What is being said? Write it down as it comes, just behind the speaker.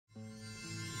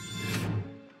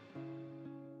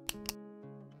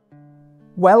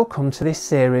Welcome to this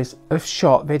series of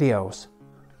short videos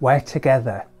where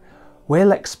together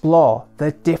we'll explore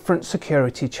the different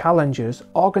security challenges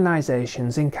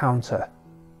organisations encounter,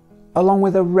 along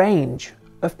with a range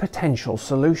of potential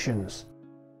solutions.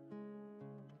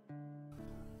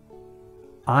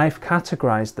 I've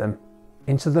categorised them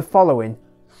into the following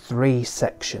three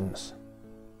sections: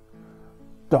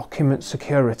 document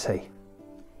security,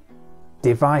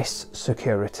 device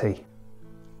security,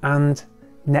 and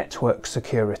network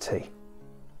security.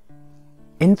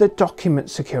 In the document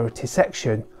security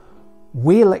section,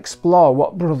 we'll explore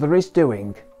what Brother is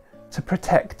doing to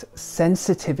protect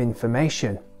sensitive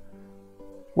information,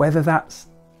 whether that's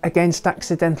against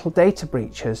accidental data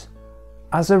breaches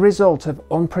as a result of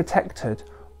unprotected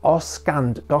or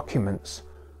scanned documents,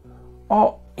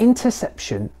 or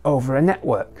interception over a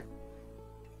network.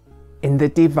 In the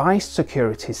device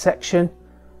security section,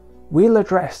 we'll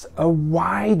address a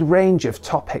wide range of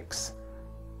topics,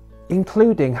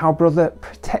 including how Brother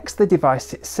protects the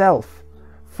device itself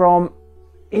from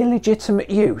illegitimate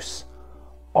use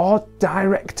or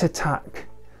direct attack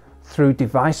through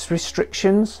device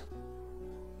restrictions,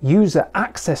 user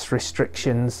access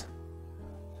restrictions,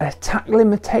 attack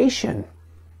limitation,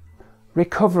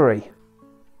 recovery,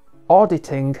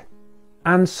 auditing,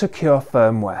 and secure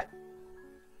firmware.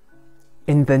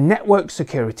 In the network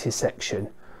security section,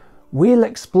 we'll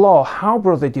explore how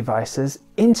Brother devices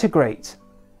integrate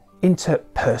into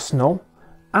personal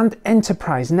and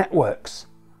enterprise networks,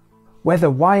 whether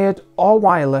wired or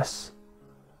wireless,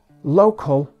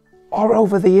 local or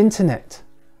over the internet,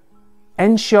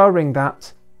 ensuring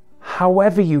that,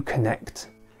 however you connect,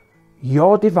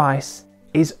 your device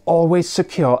is always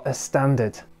secure as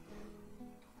standard.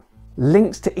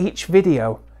 Links to each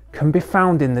video can be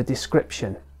found in the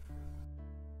description.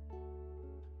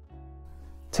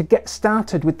 To get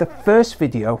started with the first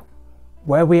video,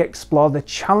 where we explore the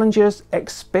challenges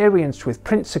experienced with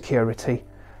print security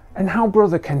and how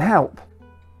Brother can help,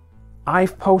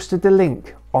 I've posted the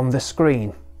link on the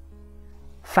screen.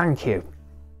 Thank you.